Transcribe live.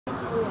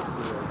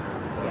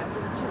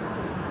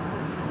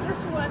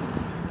this one,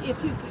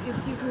 if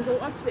you can go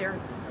up there,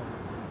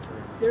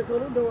 there's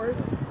little doors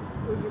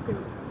where you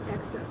can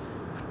access.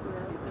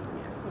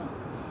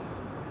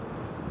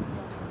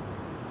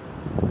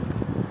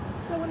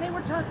 So when they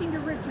were talking to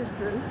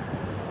Richardson,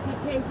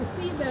 he came to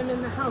see them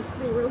in the house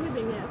they were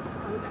living at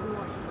out on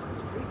Washington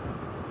Street.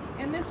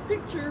 And this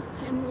picture,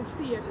 and we'll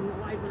see it in the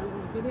library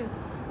when we get in,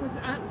 was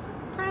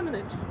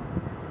prominent.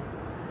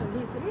 And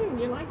he said,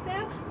 you like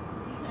that?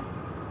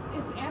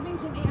 It's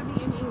Abington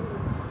Abbey in England.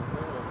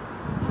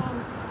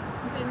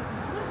 The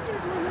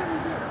listers were never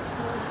here.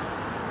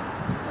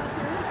 But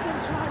there is some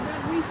talk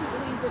done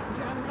recently that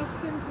John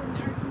Ruskin from the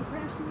Arts and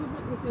Crafts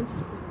movement was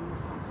interested in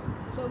this house.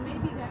 So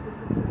maybe that was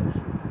the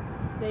connection.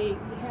 They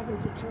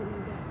haven't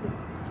determined that yet.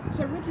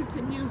 So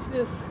Richardson used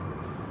this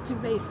to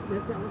base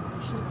this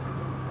elevation.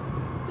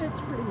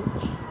 That's pretty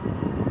much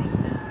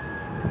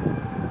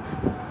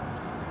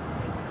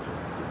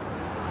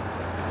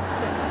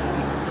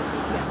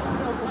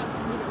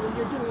when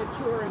you're doing a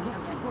tour and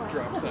have that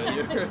drops on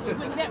you.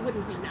 That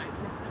wouldn't be nice.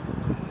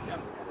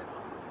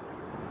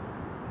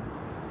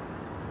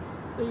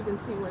 So you can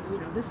see what,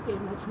 this gave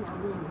much more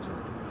room to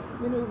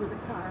maneuver the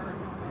car and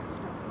all that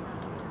stuff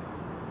around.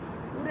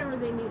 Whatever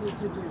they needed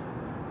to do.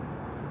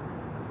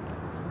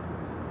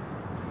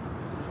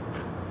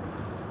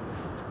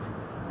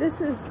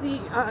 This is the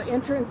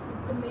entrance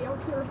the mail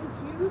service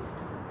used.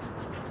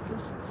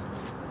 There's a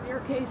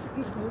staircase that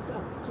goes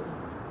up to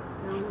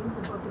their rooms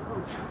above the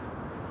hotel.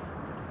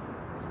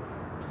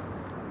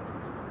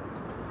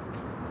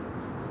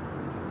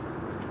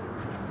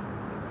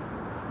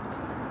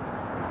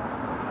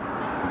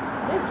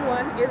 This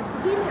one is the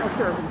female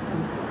servants'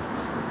 entrance.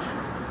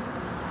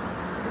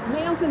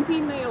 Males and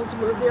females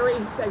were very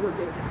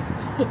segregated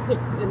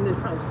in this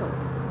household.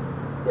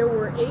 There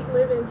were 8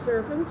 live-in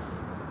servants,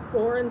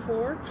 4 and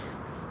 4,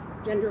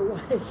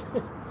 gender-wise,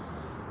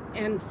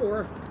 and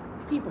 4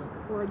 people,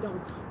 4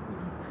 adults.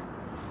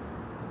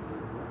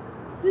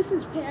 This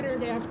is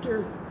patterned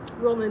after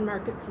Roman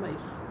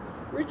marketplace.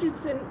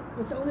 Richardson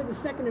was only the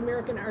 2nd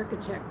American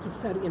architect to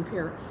study in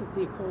Paris at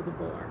the École des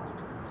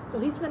Beaux-Arts. So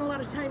he spent a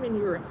lot of time in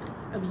Europe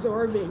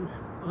absorbing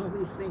all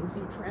these things.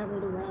 He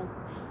traveled around.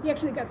 He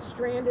actually got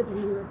stranded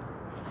in Europe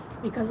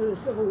because of the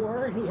Civil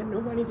War, and he had no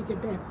money to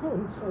get back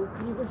home, so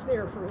he was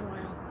there for a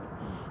while.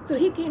 So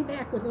he came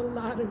back with a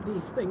lot of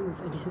these things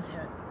in his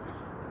head.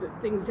 The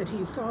things that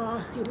he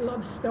saw. He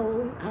loved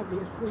stone,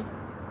 obviously.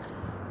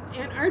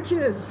 And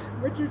arches.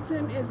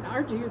 Richardson is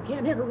arch. You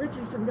can't have a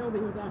Richardson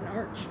building without an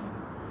arch.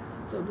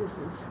 So this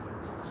is...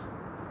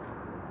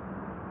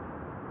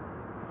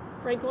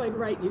 Frank Lloyd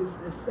Wright used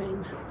this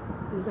same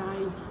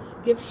design.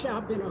 Gift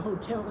shop in a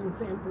hotel in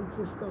San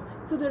Francisco.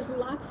 So there's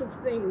lots of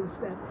things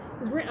that...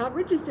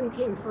 Richardson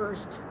came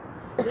first,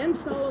 then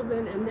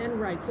Sullivan, and then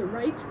Wright. So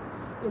Wright,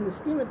 in the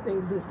scheme of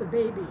things, is the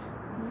baby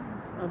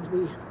of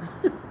the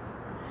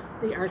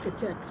the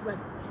architects, but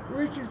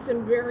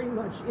Richardson very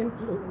much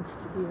influenced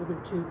the other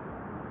 2.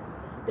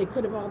 They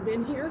could have all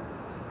been here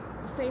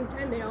at the same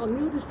time. They all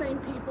knew the same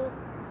people.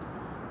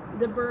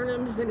 The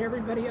Burnhams and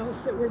everybody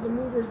else that were the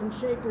movers and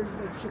shakers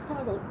of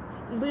Chicago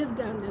lived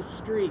on this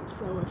street.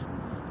 So if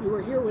you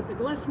were here with the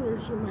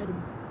Glessners, you might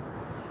have,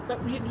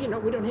 but we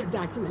don't have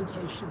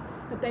documentation,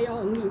 but they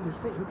all knew the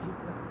same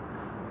people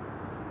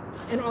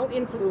and all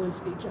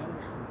influenced each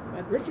other.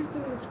 But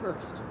Richardson was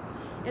first.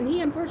 And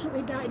he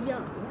unfortunately died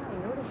young. Yeah, I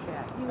noticed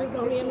that. He was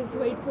only in his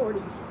late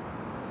 40s.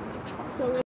 So